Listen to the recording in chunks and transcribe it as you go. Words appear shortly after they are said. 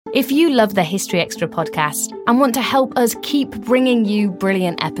If you love the History Extra podcast and want to help us keep bringing you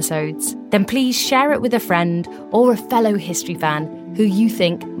brilliant episodes, then please share it with a friend or a fellow history fan who you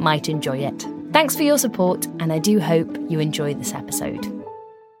think might enjoy it. Thanks for your support, and I do hope you enjoy this episode.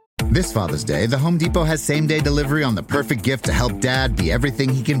 This Father's Day, the Home Depot has same-day delivery on the perfect gift to help Dad be everything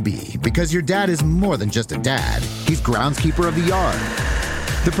he can be. Because your dad is more than just a dad. He's groundskeeper of the yard,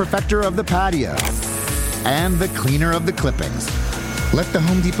 the perfecter of the patio, and the cleaner of the clippings. Let the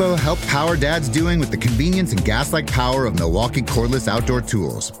Home Depot help power Dad's doing with the convenience and gas-like power of Milwaukee cordless outdoor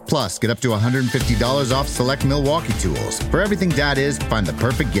tools. Plus, get up to $150 off select Milwaukee tools. For everything Dad is, find the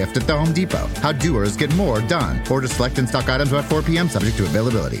perfect gift at the Home Depot. How doers get more done. Order select and stock items by 4 p.m. subject to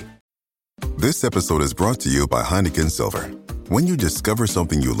availability. This episode is brought to you by Heineken Silver. When you discover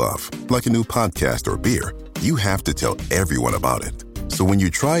something you love, like a new podcast or beer, you have to tell everyone about it. So when you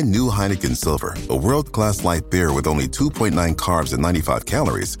try new Heineken Silver, a world-class light beer with only 2.9 carbs and 95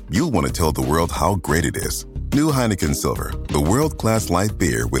 calories, you'll want to tell the world how great it is. New Heineken Silver, the world-class light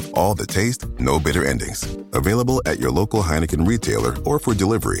beer with all the taste, no bitter endings. Available at your local Heineken retailer or for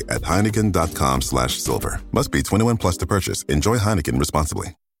delivery at Heineken.com/silver. Must be 21 plus to purchase. Enjoy Heineken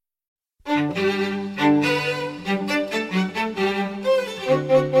responsibly.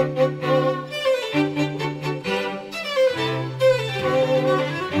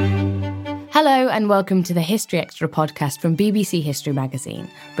 Hello and welcome to the History Extra podcast from BBC History Magazine,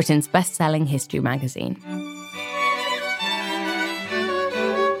 Britain's best-selling history magazine.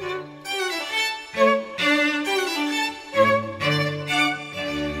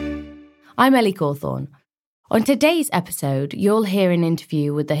 I'm Ellie Cawthorne. On today's episode, you'll hear an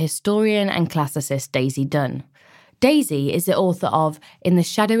interview with the historian and classicist Daisy Dunn. Daisy is the author of In the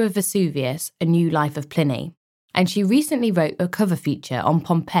Shadow of Vesuvius, A New Life of Pliny, and she recently wrote a cover feature on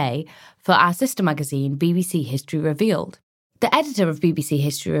Pompeii for our sister magazine, BBC History Revealed. The editor of BBC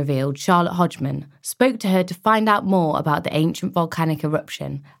History Revealed, Charlotte Hodgman, spoke to her to find out more about the ancient volcanic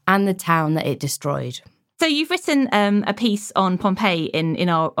eruption and the town that it destroyed. So you've written a piece on Pompeii in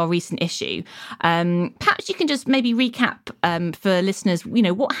our recent issue. Perhaps you can just maybe recap for listeners,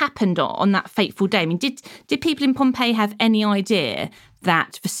 what happened on that fateful day. I mean, did people in Pompeii have any idea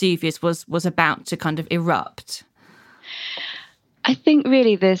that Vesuvius was about to kind of erupt? I think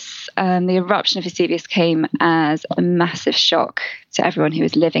really this the eruption of Vesuvius came as a massive shock to everyone who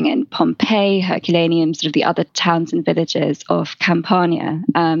was living in Pompeii, Herculaneum, sort of the other towns and villages of Campania.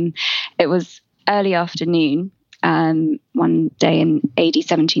 It was early afternoon, one day in AD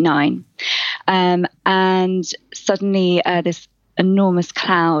 79, and suddenly this enormous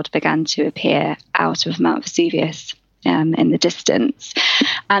cloud began to appear out of Mount Vesuvius in the distance,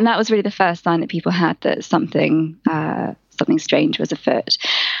 and that was really the first sign that people had that something strange was afoot.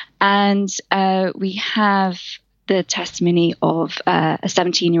 And we have the testimony of a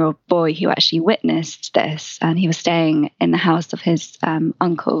 17-year-old boy who actually witnessed this, and he was staying in the house of his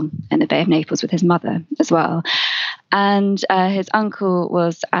uncle in the Bay of Naples with his mother as well. And his uncle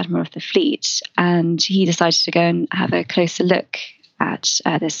was Admiral of the Fleet, and he decided to go and have a closer look at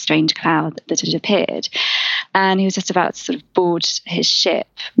this strange cloud that had appeared. And he was just about to sort of board his ship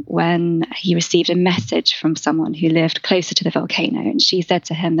when he received a message from someone who lived closer to the volcano. And she said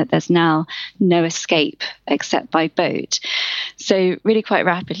to him that there's now no escape except by boat. So really quite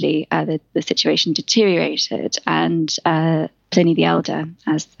rapidly, the situation deteriorated, and Pliny the Elder,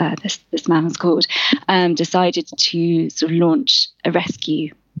 as this man was called, decided to sort of launch a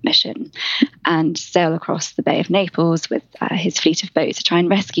rescue mission and sail across the Bay of Naples with his fleet of boats to try and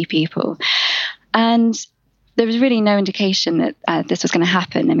rescue people. And there was really no indication that this was going to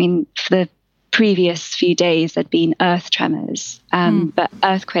happen. I mean, for the previous few days, there'd been earth tremors, but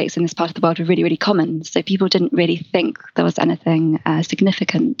earthquakes in this part of the world were really, really common. So people didn't really think there was anything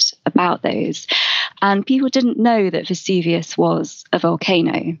significant about those. And people didn't know that Vesuvius was a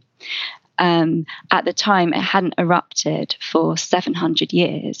volcano. At the time, it hadn't erupted for 700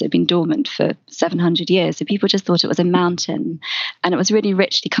 years. It had been dormant for 700 years. So people just thought it was a mountain. And it was really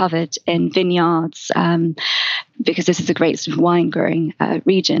richly covered in vineyards because this is a great sort of wine-growing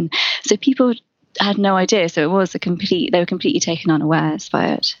region. So people had no idea. So it was they were completely taken unawares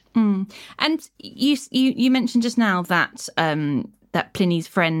by it. Mm. And you mentioned just now that that Pliny's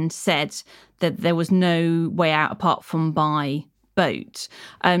friend said that there was no way out apart from by boat.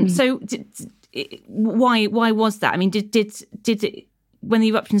 So why was that? I mean, did it, when the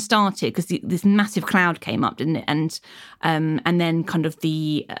eruption started, because this massive cloud came up, didn't it? And then kind of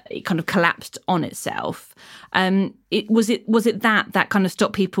it kind of collapsed on itself. Was it that kind of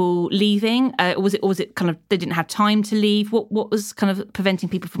stopped people leaving? Was it kind of they didn't have time to leave? What was kind of preventing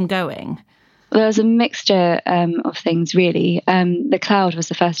people from going? There was a mixture of things, really. The cloud was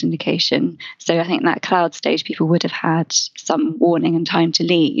the first indication. So I think that cloud stage, people would have had some warning and time to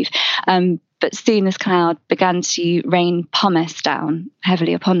leave. But soon this cloud began to rain pumice down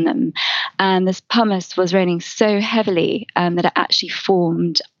heavily upon them. And this pumice was raining so heavily that it actually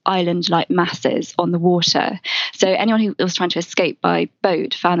formed island-like masses on the water. So anyone who was trying to escape by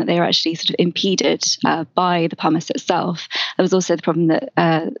boat found that they were actually sort of impeded by the pumice itself. There was also the problem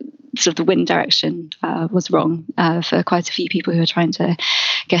that sort of the wind direction was wrong for quite a few people who were trying to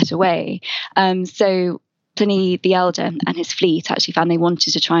get away. So Pliny the Elder and his fleet actually found they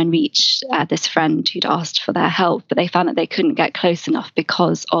wanted to try and reach this friend who'd asked for their help, but they found that they couldn't get close enough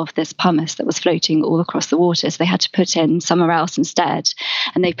because of this pumice that was floating all across the water. So they had to put in somewhere else instead.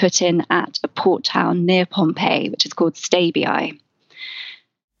 And they put in at a port town near Pompeii, which is called Stabiae.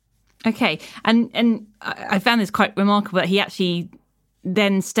 Okay. And I found this quite remarkable that he actually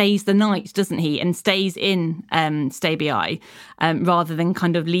then stays the night, doesn't he, and stays in Stabiae rather than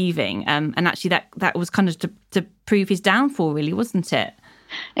kind of leaving. And actually that was kind of to prove his downfall, really, wasn't it?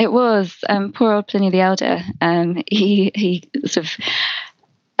 It was. Poor old Pliny the Elder. He sort of,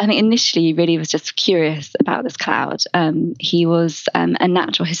 I think initially he really was just curious about this cloud. He was a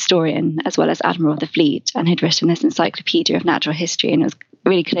natural historian as well as admiral of the fleet, and had written this encyclopedia of natural history, and it was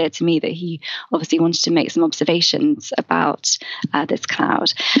really clear to me that he obviously wanted to make some observations about this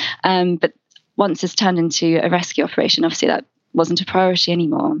cloud. But once it's turned into a rescue operation, obviously that wasn't a priority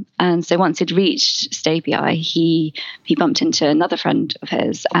anymore. And so once he'd reached Stabiae, he bumped into another friend of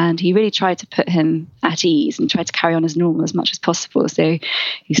his, and he really tried to put him at ease and tried to carry on as normal as much as possible. So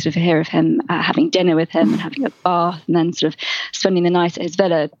you sort of hear of him having dinner with him and having a bath and then sort of spending the night at his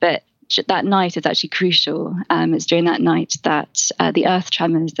villa. But that night is actually crucial. It's during that night that the earth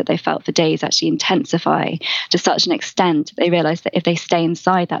tremors that they felt for days actually intensify to such an extent that they realised that if they stay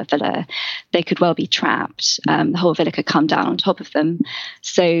inside that villa, they could well be trapped. The whole villa could come down on top of them.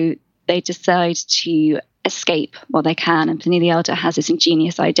 So they decide to escape while they can. And Pliny the Elder has this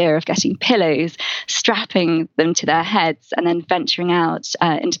ingenious idea of getting pillows, strapping them to their heads, and then venturing out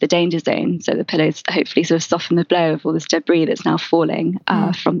into the danger zone. So the pillows hopefully sort of soften the blow of all this debris that's now falling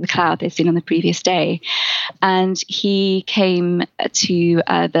from the cloud they'd seen on the previous day. And he came to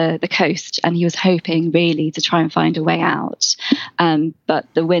the coast, and he was hoping really to try and find a way out. But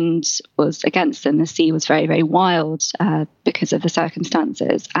the wind was against him. The sea was very, very wild because of the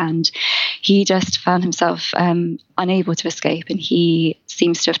circumstances. And he just found himself unable to escape, and he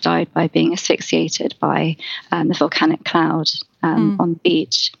seems to have died by being asphyxiated by the volcanic cloud on the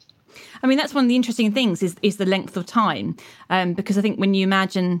beach. I mean, that's one of the interesting things is the length of time, because I think when you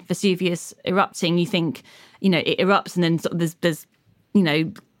imagine Vesuvius erupting, you think, it erupts and then sort of there's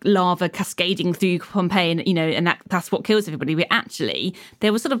lava cascading through Pompeii, and that's what kills everybody. But actually,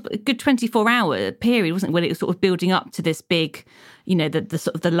 there was sort of a good 24-hour period, wasn't it, when it was sort of building up to this big, the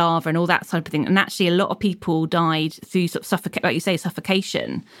sort of the lava and all that type of thing. And actually, a lot of people died through sort of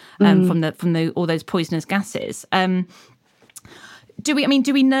suffocation from all those poisonous gases. Do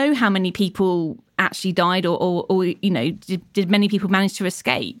we know how many people actually died, or did many people manage to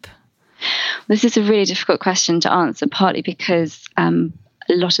escape? This is a really difficult question to answer, partly because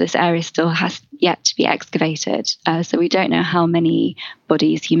a lot of this area still has yet to be excavated. So we don't know how many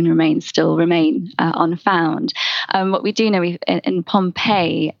bodies, human remains, still remain unfound. What we do know in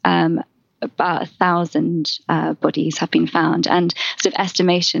Pompeii, about 1,000 bodies have been found, and sort of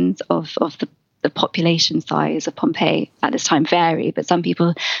estimations of the population size of Pompeii at this time vary, but some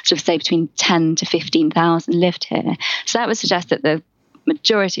people sort of say between 10 to 15,000 lived here. So that would suggest that the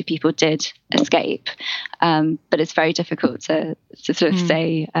majority of people did escape, but it's very difficult to sort of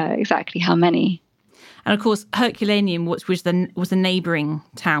say exactly how many. And of course, Herculaneum, which was a neighbouring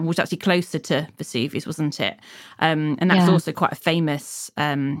town, was actually closer to Vesuvius, wasn't it? And that's also quite a famous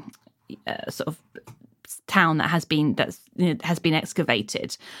sort of town that has been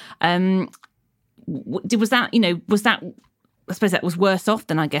excavated. Was that? I suppose that was worse off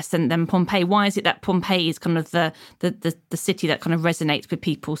than Pompeii. Why is it that Pompeii is kind of the city that kind of resonates with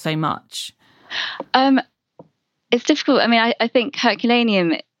people so much? It's difficult. I mean, I think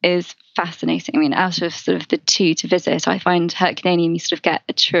Herculaneum is fascinating. I mean, out of sort of the two to visit, I find Herculaneum, you sort of get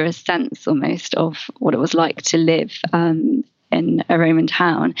a truer sense almost of what it was like to live in a Roman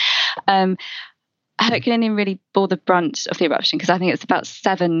town. Herculaneum really bore the brunt of the eruption because I think it's about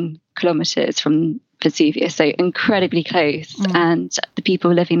 7 kilometres from Vesuvius, so incredibly close. And the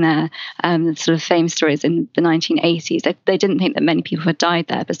people living there, the sort of famous stories in the 1980s, they didn't think that many people had died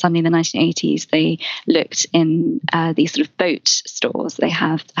there, but suddenly in the 1980s they looked in these sort of boat stores they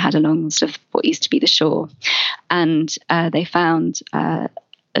had along sort of what used to be the shore, and they found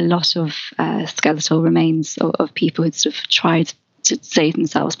a lot of skeletal remains of people who'd sort of tried to save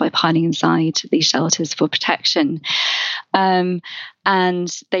themselves by piling inside these shelters for protection. And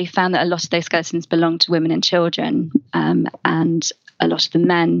they found that a lot of those skeletons belonged to women and children, and a lot of the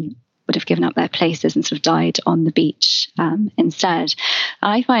men would have given up their places and sort of died on the beach instead.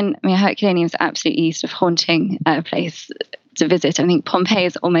 I find, Herculaneum is absolutely sort of haunting place to visit. I think Pompeii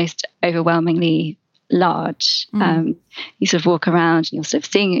is almost overwhelmingly large. You sort of walk around and you're sort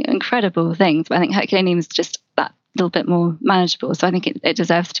of seeing incredible things, but I think Herculaneum is just that little bit more manageable. So I think it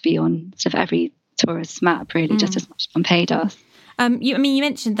deserves to be on sort of every tourist map, really, just as much as Pompeii does. You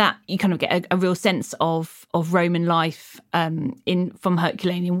mentioned that you kind of get a real sense of Roman life from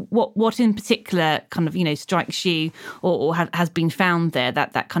Herculaneum. What in particular kind of strikes you or has been found there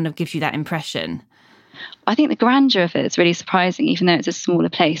that kind of gives you that impression? I think the grandeur of it is really surprising, even though it's a smaller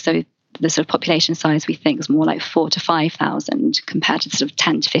place. So the sort of population size we think is more like 4,000 to 5,000 compared to sort of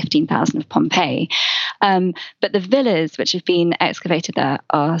 10,000 to 15,000 of Pompeii. But the villas which have been excavated there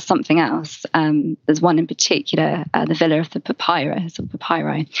are something else. There's one in particular, the Villa of the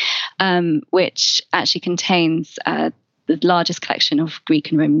Papyri, which actually contains the largest collection of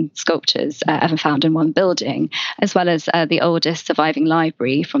Greek and Roman sculptures ever found in one building, as well as the oldest surviving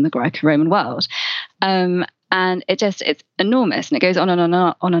library from the Greco-Roman world. And it's enormous, and it goes on and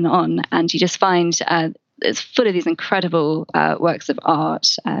on. And you just find it's full of these incredible works of art,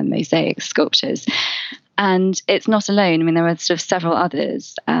 mosaics, sculptures. And it's not alone. There were sort of several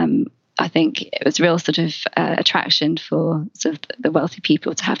others. I think it was a real sort of attraction for sort of the wealthy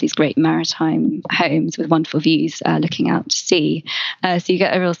people to have these great maritime homes with wonderful views looking out to sea. So you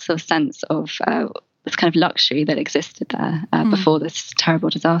get a real sort of sense of this kind of luxury that existed there before this terrible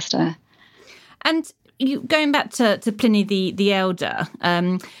disaster. And going back to Pliny the Elder,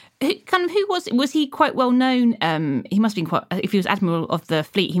 who was he quite well known? He must have been if he was admiral of the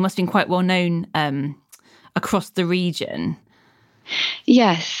fleet, he must have been quite well known across the region.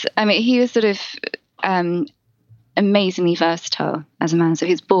 Yes, he was sort of amazingly versatile as a man. So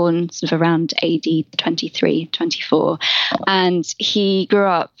he was born sort of around AD 23, 24, and he grew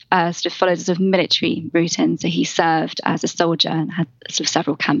up sort of followed a sort of military routine. So he served as a soldier and had sort of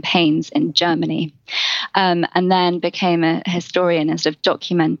several campaigns in Germany, and then became a historian and sort of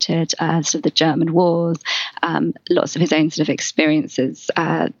documented sort of the German wars, lots of his own sort of experiences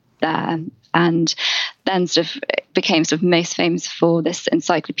there. And then sort of became sort of most famous for this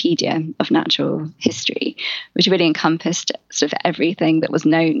encyclopedia of natural history, which really encompassed sort of everything that was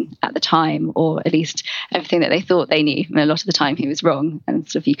known at the time, or at least everything that they thought they knew. And a lot of the time he was wrong. And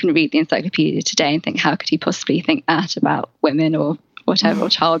sort of you can read the encyclopedia today and think, how could he possibly think that about women or whatever, or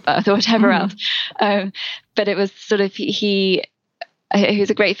childbirth or whatever else? But it was sort of, he was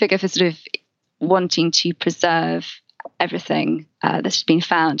a great figure for sort of wanting to preserve everything that had been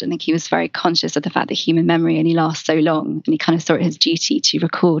found. I think he was very conscious of the fact that human memory only lasts so long, and he kind of saw it his duty to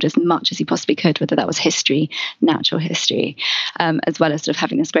record as much as he possibly could, whether that was history, natural history, as well as sort of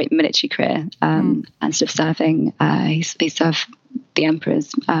having this great military career and sort of serving. He served the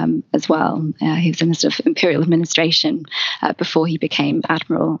emperors as well. He was in the sort of imperial administration before he became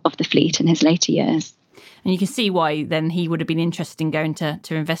admiral of the fleet in his later years. And you can see why then he would have been interested in going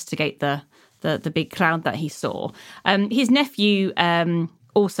to investigate the big cloud that he saw. His nephew,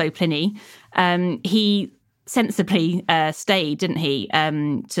 also Pliny, he sensibly stayed, didn't he,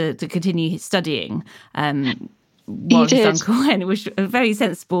 to continue his studying while his uncle went. It was a very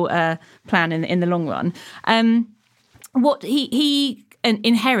sensible plan in the long run. What he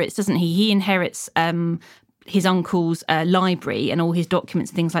inherits, doesn't he? He inherits his uncle's library and all his documents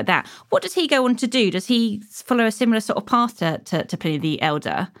and things like that. What does he go on to do? Does he follow a similar sort of path to Pliny the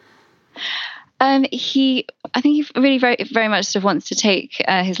Elder? I think he really very, very much sort of wants to take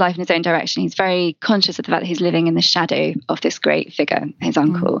his life in his own direction. He's very conscious of the fact that he's living in the shadow of this great figure, his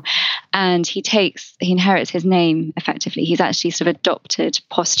uncle, and he inherits his name effectively. He's actually sort of adopted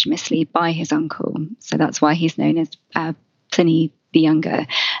posthumously by his uncle, so that's why he's known as Pliny the Younger,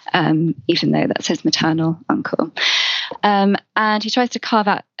 even though that's his maternal uncle. And he tries to carve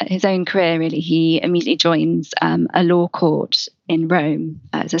out his own career, really. He immediately joins a law court in Rome.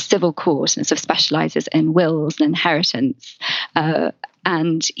 It's a civil court, and it sort of specialises in wills and inheritance.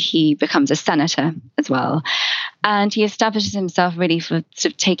 And he becomes a senator as well. And he establishes himself really for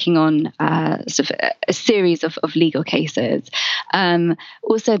sort of taking on sort of a series of legal cases.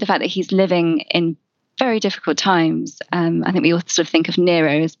 Also, the fact that he's living in very difficult times. I think we all sort of think of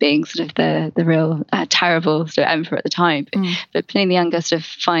Nero as being sort of the real terrible sort of emperor at the time. But Pliny the Younger sort of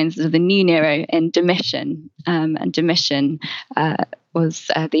finds sort of the new Nero in Domitian. And Domitian was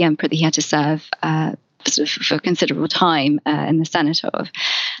the emperor that he had to serve sort of for considerable time in the Senate of.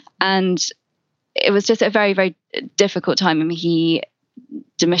 And it was just a very, very difficult time. I mean, he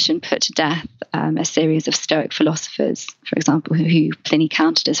Domitian put to death a series of Stoic philosophers, for example, who Pliny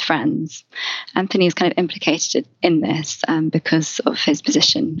counted as friends. And Pliny is kind of implicated in this because of his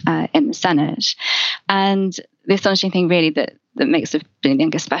position in the Senate. And the astonishing thing really that makes Pliny the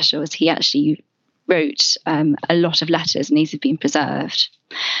Younger special is he actually wrote a lot of letters, and these have been preserved.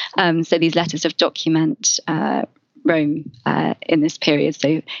 So these letters of document Rome in this period.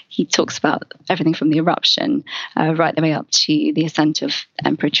 So he talks about everything from the eruption right the way up to the ascent of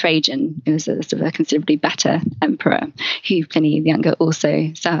Emperor Trajan, who was a sort of a considerably better emperor, who Pliny the Younger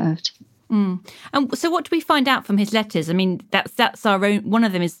also served. And so what do we find out from his letters? I mean, that's our own, one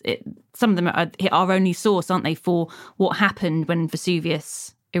of them is, some of them are our only source, aren't they, for what happened when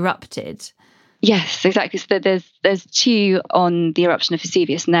Vesuvius erupted? Yes, exactly. So there's two on the eruption of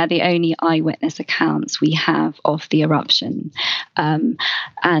Vesuvius, and they're the only eyewitness accounts we have of the eruption.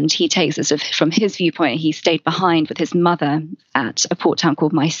 And he takes it sort of from his viewpoint. He stayed behind with his mother at a port town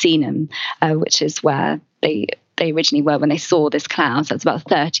called Misenum, which is where they originally were when they saw this cloud. So it's about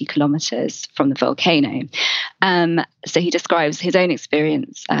 30 kilometers from the volcano. So he describes his own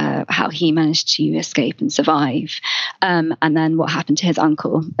experience, how he managed to escape and survive, and then what happened to his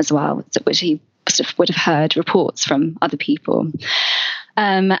uncle as well, which he sort of would have heard reports from other people.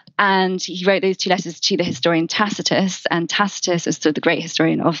 And he wrote those two letters to the historian Tacitus, and Tacitus is sort of the great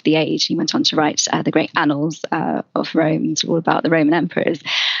historian of the age. He went on to write the great annals of Rome, all about the Roman emperors,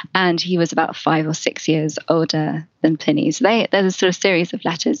 and he was about 5 or 6 years older than Pliny. So there's a sort of series of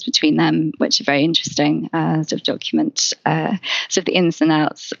letters between them, which are very interesting, sort of document sort of the ins and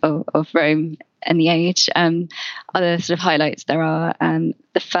outs of Rome and the age. Other sort of highlights there are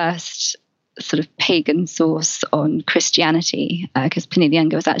the first sort of pagan source on Christianity, because Pliny the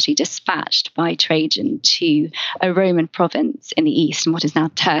Younger was actually dispatched by Trajan to a Roman province in the east, in what is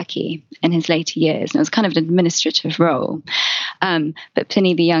now Turkey, in his later years. And it was kind of an administrative role. But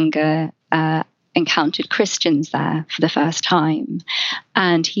Pliny the Younger encountered Christians there for the first time,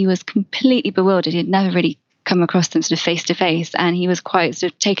 and he was completely bewildered. He had never really come across them sort of face to face, and he was quite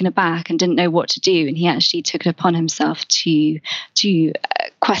sort of taken aback and didn't know what to do. And he actually took it upon himself to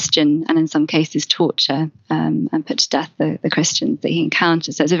question and in some cases torture and put to death the Christians that he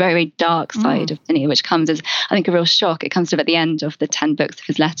encountered. So it's a very, very dark side of Pliny, which comes as, I think, a real shock. It comes sort of at the end of the 10 books of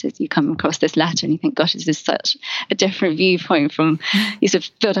his letters. You come across this letter and you think, gosh, this is such a different viewpoint from, you sort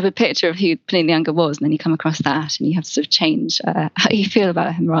of build up a picture of who Pliny the Younger was, and then you come across that and you have to sort of change how you feel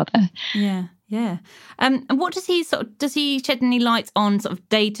about him, rather. Yeah. Yeah. And what does he shed any light on sort of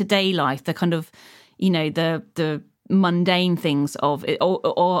day-to-day life, the kind of, you know, the mundane things of it,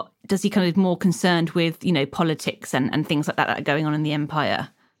 or does he kind of more concerned with, you know, politics and things like that are going on in the empire?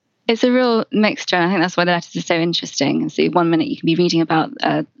 It's a real mixture, and I think that's why the letters are so interesting. So 1 minute you can be reading about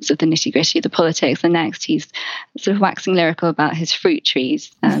sort of the nitty-gritty of the politics, the next he's sort of waxing lyrical about his fruit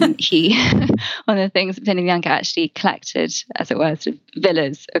trees. He, one of the things that Pliny the Younger actually collected, as it were, sort of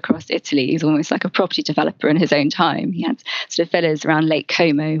villas across Italy. He's almost like a property developer in his own time. He had sort of villas around Lake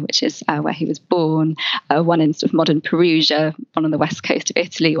Como, which is where he was born, one in sort of modern Perugia, one on the west coast of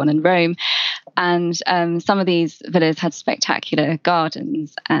Italy, one in Rome. And some of these villas had spectacular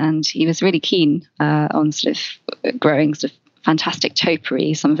gardens, and he was really keen on sort of growing sort of fantastic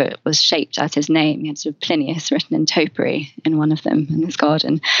topiary. Some of it was shaped as his name. He had sort of Plinius written in topiary in one of them in his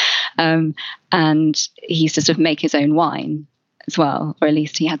garden. And he used to sort of make his own wine as well, or at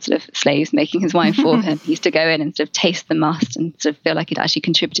least he had sort of slaves making his wine for him. He used to go in and sort of taste the must and sort of feel like he'd actually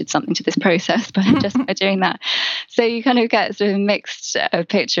contributed something to this process just by doing that. So you kind of get sort of a mixed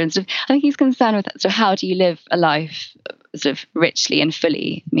picture. And sort of, I think he's concerned with sort of how do you live a life sort of richly and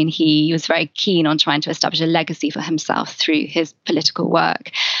fully. I mean, he was very keen on trying to establish a legacy for himself through his political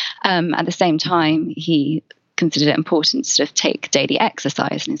work. At the same time, he considered it important to sort of take daily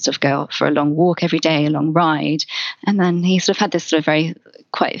exercise and sort of go out for a long walk every day, a long ride. And then he sort of had this sort of very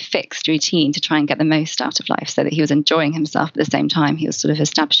quite fixed routine to try and get the most out of life, so that he was enjoying himself at the same time he was sort of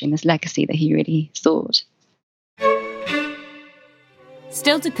establishing this legacy that he really sought.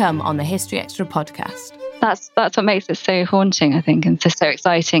 Still to come on the History Extra podcast. That's what makes it so haunting, I think, and so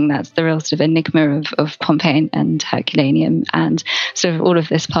exciting. That's the real sort of enigma of Pompeii and Herculaneum and sort of all of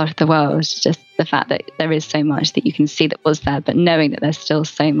this part of the world. Just the fact that there is so much that you can see that was there, but knowing that there's still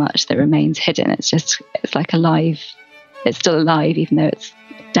so much that remains hidden. It's like alive. It's still alive, even though it's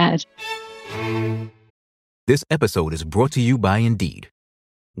dead. This episode is brought to you by Indeed.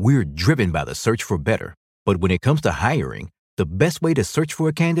 We're driven by the search for better, but when it comes to hiring, the best way to search for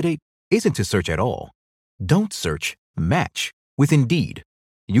a candidate isn't to search at all. Don't search, match with Indeed.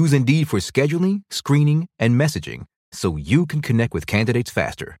 Use Indeed for scheduling, screening, and messaging so you can connect with candidates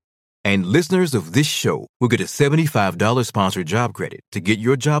faster. And listeners of this show will get a $75 sponsored job credit to get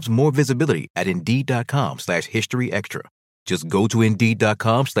your jobs more visibility at Indeed.com/History Extra. Just go to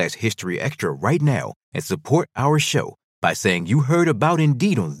Indeed.com/History Extra right now and support our show by saying you heard about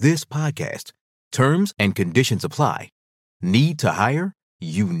Indeed on this podcast. Terms and conditions apply. Need to hire?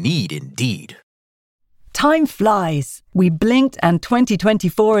 You need Indeed. Time flies. We blinked and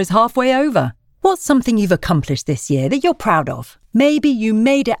 2024 is halfway over. What's something you've accomplished this year that you're proud of? Maybe you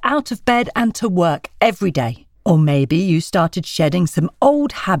made it out of bed and to work every day. Or maybe you started shedding some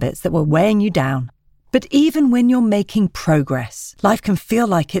old habits that were weighing you down. But even when you're making progress, life can feel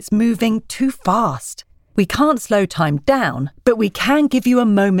like it's moving too fast. We can't slow time down, but we can give you a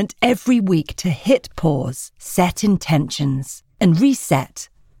moment every week to hit pause, set intentions, and reset.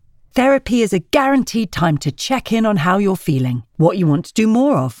 Therapy is a guaranteed time to check in on how you're feeling, what you want to do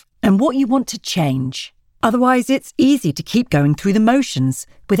more of, and what you want to change. Otherwise, it's easy to keep going through the motions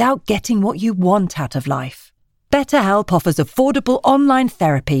without getting what you want out of life. BetterHelp offers affordable online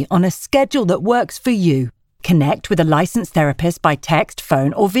therapy on a schedule that works for you. Connect with a licensed therapist by text,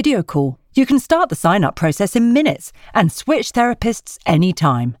 phone, or video call. You can start the sign-up process in minutes and switch therapists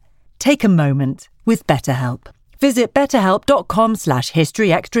anytime. Take a moment with BetterHelp. Visit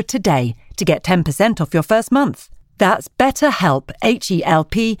betterhelp.com/History Extra today to get 10% off your first month. That's BetterHelp,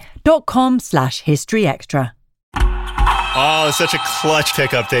 HELP.com/History Extra. Oh, it's such a clutch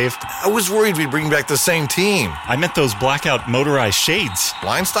pickup, Dave. I was worried we'd bring back the same team. I meant those blackout motorized shades.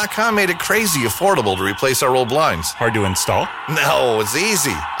 Blinds.com made it crazy affordable to replace our old blinds. Hard to install? No, it's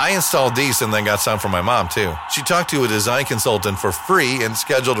easy. I installed these and then got some for my mom, too. She talked to a design consultant for free and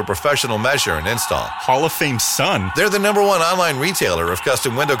scheduled a professional measure and install. Hall of Fame son. They're the #1 online retailer of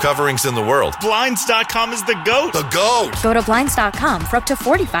custom window coverings in the world. Blinds.com is the GOAT. The GOAT! Go to Blinds.com for up to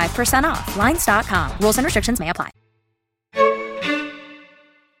 45% off. Blinds.com. Rules and restrictions may apply.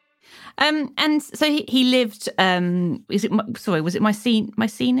 And so he lived. Was it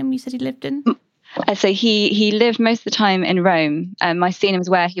Mycenium? You said he lived in. So he lived most of the time in Rome. Mycenium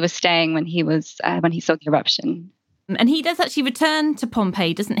is where he was staying when he saw the eruption. And he does actually return to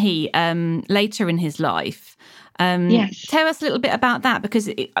Pompeii, doesn't he? Later in his life. Yes. Tell us a little bit about that, because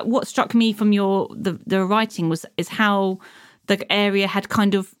what struck me from the writing is how the area had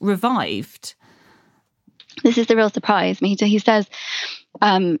kind of revived. This is the real surprise. I mean, he says.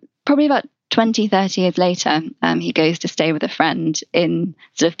 Probably about 20, 30 years later, he goes to stay with a friend in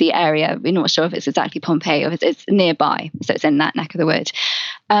sort of the area. We're not sure if it's exactly Pompeii or if it's nearby. So it's in that neck of the wood.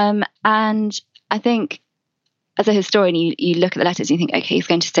 And I think as a historian, you look at the letters and you think, okay, he's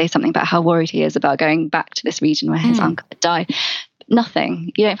going to say something about how worried he is about going back to this region where his uncle had died.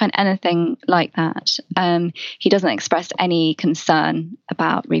 Nothing. You don't find anything like that. He doesn't express any concern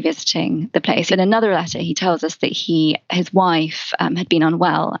about revisiting the place. In another letter, he tells us that his wife had been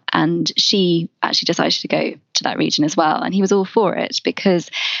unwell, and she actually decided to go to that region as well. And he was all for it, because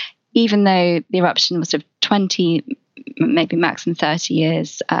even though the eruption was sort of 20, maybe maximum 30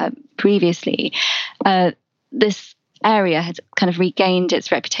 years previously, this area had kind of regained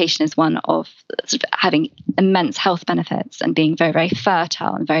its reputation as one of sort of having immense health benefits and being very, very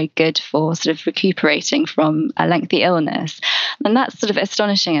fertile and very good for sort of recuperating from a lengthy illness. And that's sort of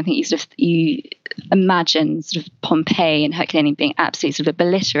astonishing. I think you imagine sort of Pompeii and Herculaneum being absolutely sort of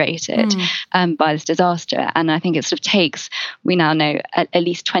obliterated by this disaster. And I think it sort of takes, we now know, at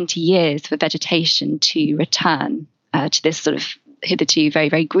least 20 years for vegetation to return to this sort of hitherto very,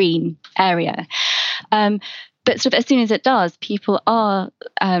 very green area. But sort of as soon as it does, people are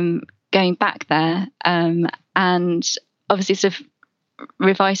going back there and obviously sort of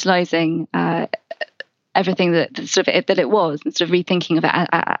revitalizing everything that it was, and sort of rethinking of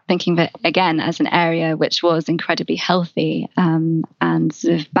it, thinking of it again as an area which was incredibly healthy and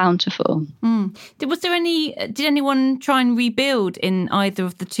sort of bountiful. Did anyone try and rebuild in either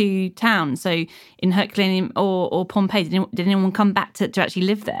of the two towns? So in Herculaneum or Pompeii, did anyone come back to actually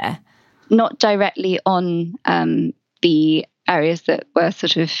live there? Not directly on the areas that were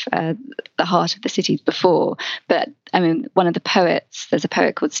sort of the heart of the cities before. But I mean, one of the poets, there's a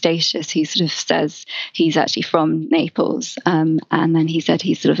poet called Statius, who sort of says he's actually from Naples. And then he said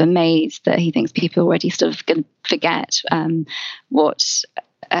he's sort of amazed that he thinks people already sort of going to forget what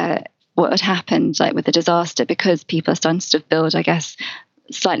had happened, like with the disaster, because people are starting to sort of build, I guess,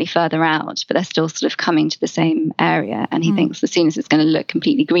 slightly further out, but they're still sort of coming to the same area. And he thinks as soon as it's going to look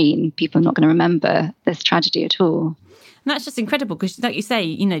completely green, people are not going to remember this tragedy at all. And that's just incredible because, like you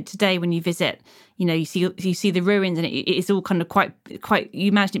say, today when you visit, you see the ruins and it's all kind of quite. You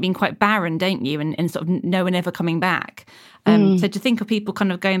imagine it being quite barren, don't you? And sort of no one ever coming back. So to think of people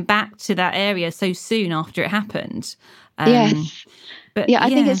kind of going back to that area so soon after it happened. Yes. But I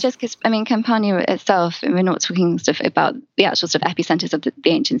think it's just because, Campania itself, and we're not talking sort of about the actual sort of epicenters of the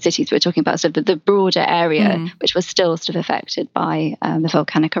ancient cities. We're talking about sort of the broader area, which was still sort of affected by the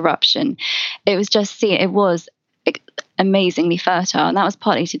volcanic eruption. It was just it was amazingly fertile, and that was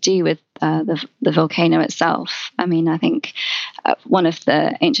partly to do with the volcano itself. I think one of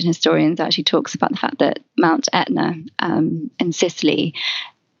the ancient historians actually talks about the fact that Mount Etna in Sicily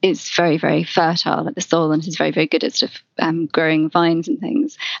is very, very fertile at the soil, and is very, very good at sort of growing vines and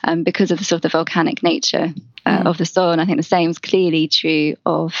things because of the sort of the volcanic nature of the soil. And I think the same is clearly true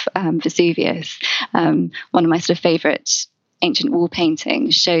of Vesuvius. One of my sort of favourite ancient wall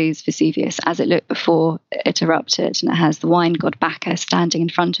paintings shows Vesuvius as it looked before it erupted, and it has the wine god Bacchus standing in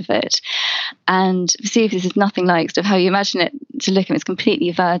front of it. And Vesuvius is nothing like sort of how you imagine it to look. It's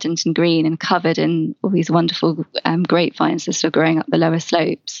completely verdant and green and covered in all these wonderful grapevines that are sort of growing up the lower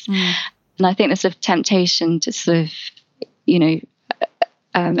slopes. And I think the sort of temptation to sort of,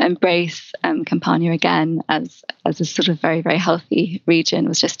 embrace Campania again as a sort of very, very healthy region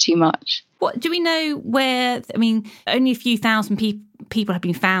was just too much. What do we know where? Only a few thousand people have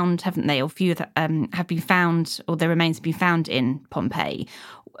been found, haven't they? Or few have been found, or their remains have been found in Pompeii,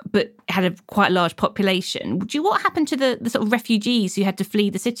 but had a quite large population. What happened to the sort of refugees who had to flee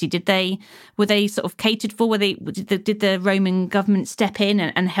the city? Were they sort of catered for? Did the Roman government step in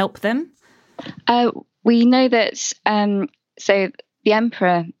and help them? We know that. So the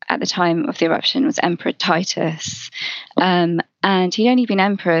emperor at the time of the eruption was Emperor Titus, and he'd only been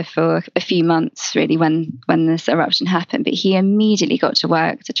emperor for a few months, really, when this eruption happened. But he immediately got to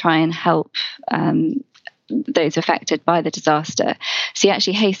work to try and help those affected by the disaster. So he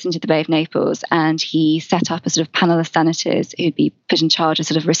actually hastened to the Bay of Naples, and he set up a sort of panel of senators who'd be put in charge of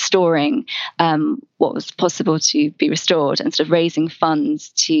sort of restoring what was possible to be restored, and sort of raising funds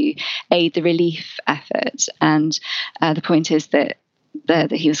to aid the relief effort. And the point is that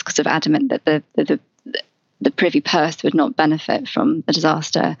he was sort of adamant that the privy purse would not benefit from the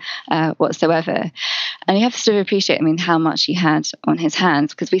disaster whatsoever. And you have to sort of appreciate, how much he had on his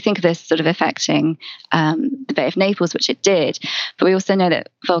hands, because we think of this sort of affecting the Bay of Naples, which it did, but we also know that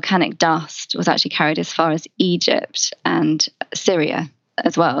volcanic dust was actually carried as far as Egypt and Syria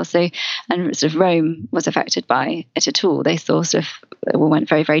as well. So, and sort of Rome was affected by it at all. They saw sort of it all went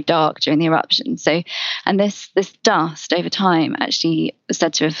very, very dark during the eruption. So, and this dust over time actually was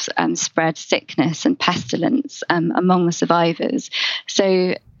said to have spread sickness and pestilence among the survivors.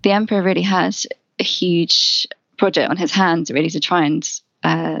 So the emperor really had a huge project on his hands, really, to try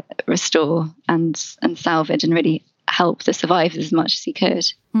and restore and salvage and really help the survivors as much as he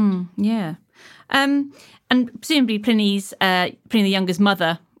could. Yeah. And presumably Pliny the Younger's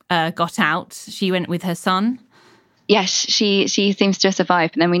mother got out. She went with her son. Yes, she seems to have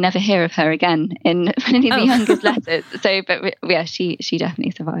survived, and then we never hear of her again in Pliny the Younger's letters. So, but yeah, she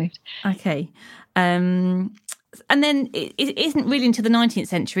definitely survived. Okay. And then it isn't really until the 19th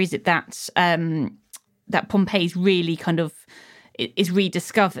century, is it, that Pompeii's really kind of is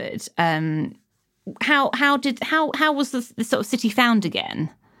rediscovered. How was the sort of city found again?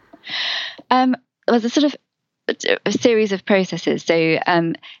 It was a sort of a series of processes. So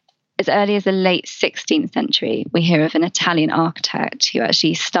as early as the late 16th century, we hear of an Italian architect who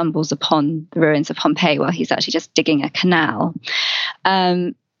actually stumbles upon the ruins of Pompeii while he's actually just digging a canal.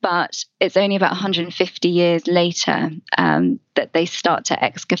 But it's only about 150 years later that they start to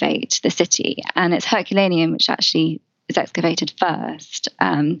excavate the city. And it's Herculaneum which actually is excavated first.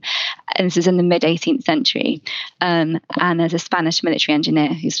 And this is in the mid-18th century. And there's a Spanish military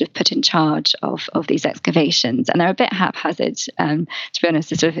engineer who's sort of put in charge of these excavations. And they're a bit haphazard, to be honest,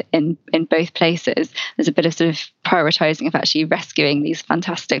 sort of in both places. There's a bit of sort of prioritizing of actually rescuing these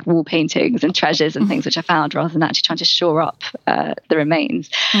fantastic wall paintings and treasures and things which are found, rather than actually trying to shore up the remains.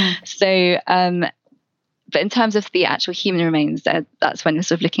 So, but in terms of the actual human remains, that's when we're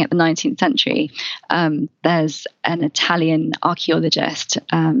sort of looking at the 19th century. There's an Italian archaeologist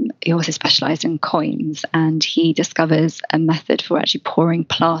who also specialised in coins, and he discovers a method for actually pouring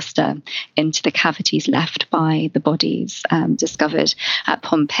plaster into the cavities left by the bodies discovered at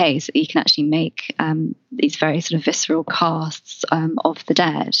Pompeii, so that you can actually make these very sort of visceral casts of the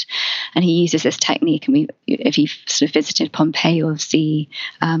dead. And he uses this technique, and if you've sort of visited Pompeii, you'll see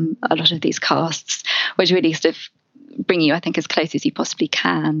a lot of these casts, which really sort of bring you, I think, as close as you possibly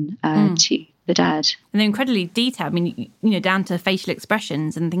can to the dead. And they're incredibly detailed. I mean, down to facial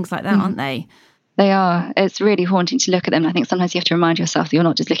expressions and things like that, aren't they? They are. It's really haunting to look at them. I think sometimes you have to remind yourself that you're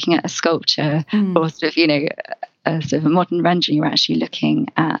not just looking at a sculpture or sort of, a sort of a modern rendering. You're actually looking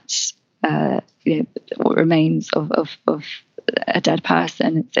at, what remains of a dead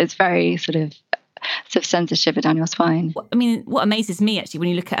person. It's very sort of sends a shiver down your spine. I mean, what amazes me actually when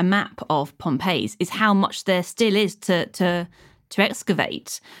you look at a map of Pompeii is how much there still is to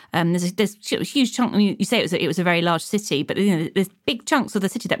excavate. There's a huge chunk. I mean, you say it was a very large city, but there's big chunks of the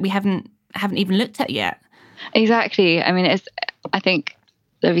city that we haven't even looked at yet. Exactly. I mean, I think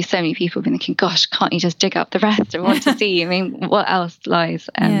there'll be so many people being thinking, gosh, can't you just dig up the rest and want to see? I mean, what else lies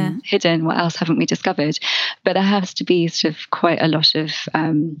hidden? What else haven't we discovered? But there has to be sort of quite a lot of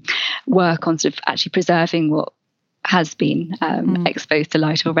work on sort of actually preserving what has been exposed to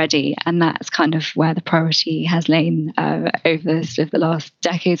light already, and that's kind of where the priority has lain over sort of the last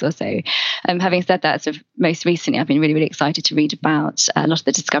decades or so. Having said that, sort of most recently I've been really, really excited to read about a lot of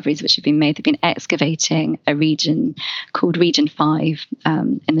the discoveries which have been made. They've been excavating a region called Region 5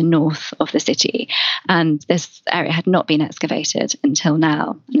 in the north of the city, and this area had not been excavated until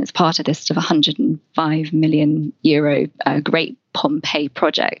now, and it's part of this sort of 105 million euro Great Pompeii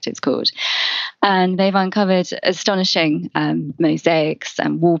project, it's called. And they've uncovered astonishing mosaics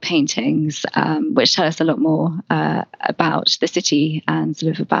and wall paintings, which tell us a lot more about the city and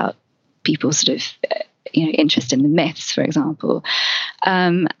sort of about people's sort of interest in the myths, for example.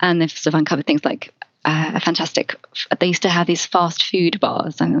 And they've sort of uncovered things like a fantastic. They used to have these fast food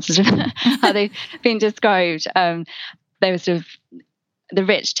bars, and that's sort of how they've been described. They were sort of. The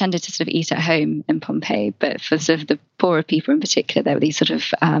rich tended to sort of eat at home in Pompeii, but for sort of the poorer people in particular, there were these sort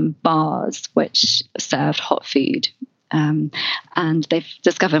of bars which served hot food. And they've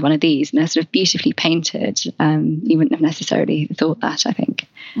discovered one of these, and they're sort of beautifully painted. You wouldn't have necessarily thought that, I think.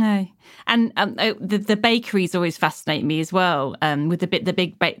 No. And the bakeries always fascinate me as well, with the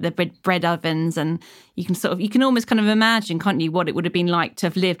big bread ovens, and you can almost kind of imagine, can't you, what it would have been like to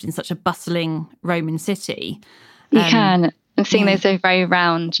have lived in such a bustling Roman city. You can. And seeing those very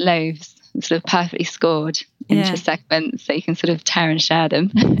round loaves, sort of perfectly scored into segments, so you can sort of tear and share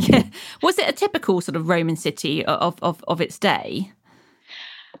them. Yeah. Was it a typical sort of Roman city of its day?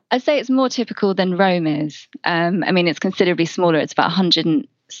 I'd say it's more typical than Rome is. I mean, it's considerably smaller. It's about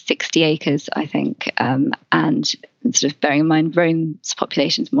 160 acres, I think. And sort of bearing in mind, Rome's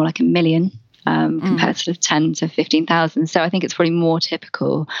population is more like 1 million. Compared to 10 to 15,000. So I think it's probably more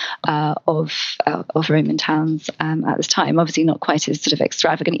typical of Roman towns at this time. Obviously not quite as sort of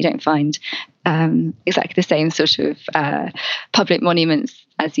extravagant. You don't find exactly the same sort of public monuments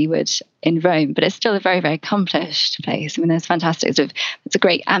as you would in Rome, but it's still a very, very accomplished place. I mean, there's fantastic it's a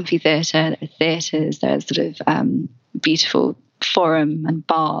great amphitheatre, there are theatres, there's sort of beautiful forum and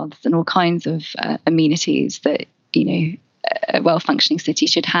baths and all kinds of amenities that, a well-functioning city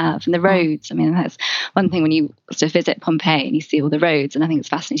should have. And the roads, I mean, that's one thing when you sort of visit Pompeii and you see all the roads, and I think it's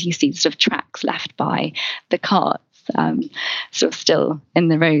fascinating, you see sort of tracks left by the carts sort of still in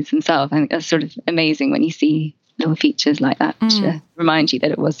the roads themselves. I think that's sort of amazing when you see little features like that to remind you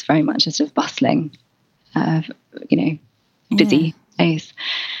that it was very much a sort of bustling, busy place.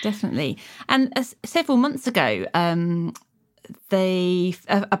 Definitely. And several months ago,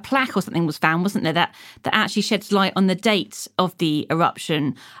 a plaque or something was found, wasn't there, that actually sheds light on the date of the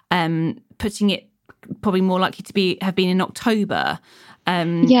eruption, putting it probably more likely to have been in October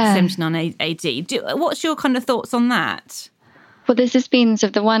 79 AD. What's your kind of thoughts on that? Well, this has been sort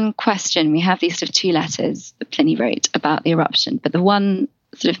of the one question. We have these sort of 2 letters that Pliny wrote about the eruption, but the one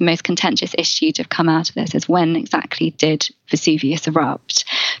sort of most contentious issue to have come out of this is when exactly did Vesuvius erupt?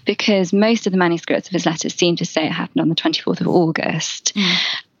 Because most of the manuscripts of his letters seem to say it happened on the 24th of August.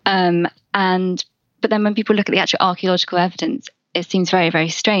 But then when people look at the actual archaeological evidence, it seems very, very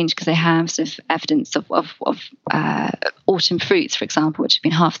strange because they have sort of evidence of autumn fruits, for example, which have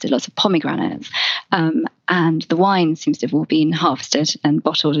been harvested, lots of pomegranates, and the wine seems to have all been harvested and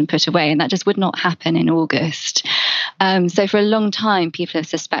bottled and put away, and that just would not happen in August. So for a long time, people have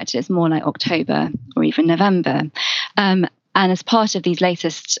suspected it's more like October or even November. And as part of these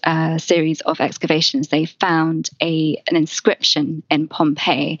latest series of excavations, they found an inscription in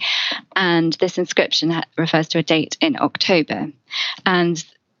Pompeii. And this inscription refers to a date in October. And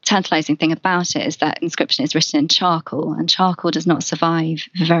tantalizing thing about it is that inscription is written in charcoal, and charcoal does not survive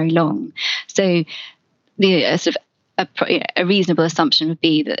for very long. So the sort of a reasonable assumption would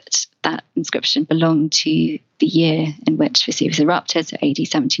be that that inscription belonged to the year in which Vesuvius erupted, so AD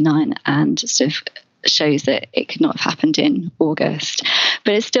 79, and sort of shows that it could not have happened in August.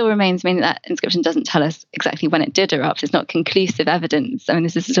 But it still remains, that inscription doesn't tell us exactly when it did erupt. It's not conclusive evidence.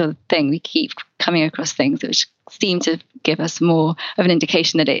 This is the sort of thing, we keep coming across things which seem to give us more of an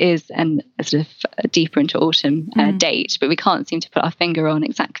indication that it is a sort of a deeper into autumn date, but we can't seem to put our finger on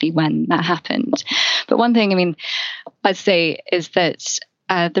exactly when that happened. But one thing, I'd say is that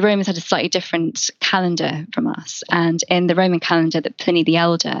the Romans had a slightly different calendar from us. And in the Roman calendar that Pliny the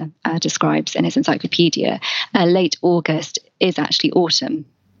Elder describes in his encyclopedia, late August is actually autumn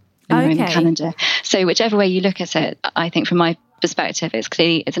in the Roman calendar. So whichever way you look at it, I think from my perspective,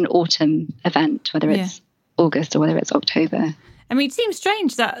 it's an autumn event, whether it's August or whether it's October. It seems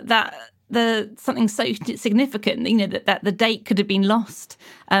strange that something so significant, that the date could have been lost.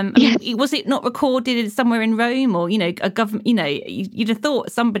 Was it not recorded somewhere in Rome, or a government? You'd have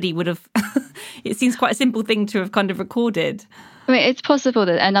thought somebody would have. It seems quite a simple thing to have kind of recorded. It's possible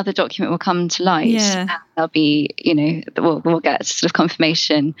that another document will come to light. And there'll be, we'll get sort of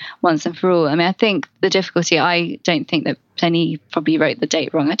confirmation once and for all. I think the difficulty, I don't think that Pliny probably wrote the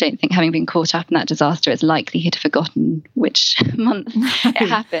date wrong. I don't think, having been caught up in that disaster, it's likely he'd forgotten which month it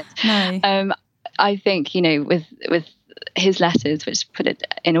happened. No. I think, with his letters, which put it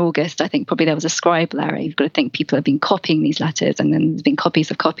in August, I think probably there was a scribal error. You've got to think people have been copying these letters, and then there's been copies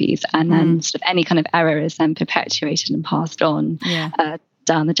of copies, and then sort of any kind of error is then perpetuated and passed on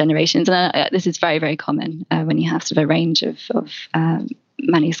down the generations. And this is very, very common when you have sort of a range of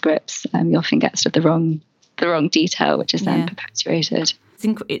manuscripts. You often get sort of the wrong detail, which is then perpetuated.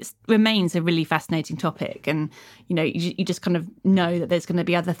 It remains a really fascinating topic, and you just kind of know that there's going to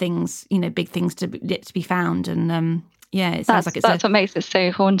be other things, big things to be found, and it sounds like that's what makes it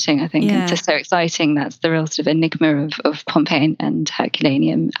so haunting, I think, and just so exciting. That's the real sort of enigma of Pompeii and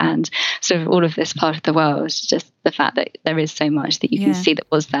Herculaneum, and sort of all of this part of the world. Just the fact that there is so much that you can see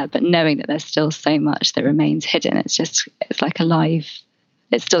that was there, but knowing that there's still so much that remains hidden. It's like alive.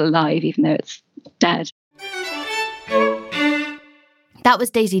 It's still alive, even though it's dead. That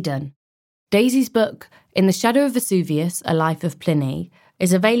was Daisy Dunn. Daisy's book, In the Shadow of Vesuvius, A Life of Pliny,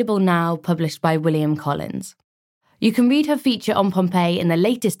 is available now, published by William Collins. You can read her feature on Pompeii in the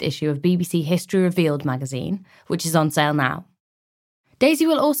latest issue of BBC History Revealed magazine, which is on sale now. Daisy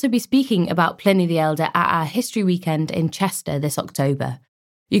will also be speaking about Pliny the Elder at our History Weekend in Chester this October.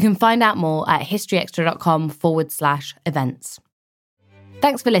 You can find out more at historyextra.com/events.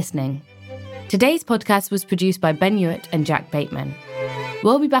 Thanks for listening. Today's podcast was produced by Ben Hewitt and Jack Bateman.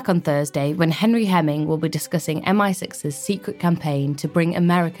 We'll be back on Thursday when Henry Hemming will be discussing MI6's secret campaign to bring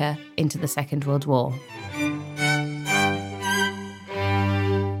America into the Second World War.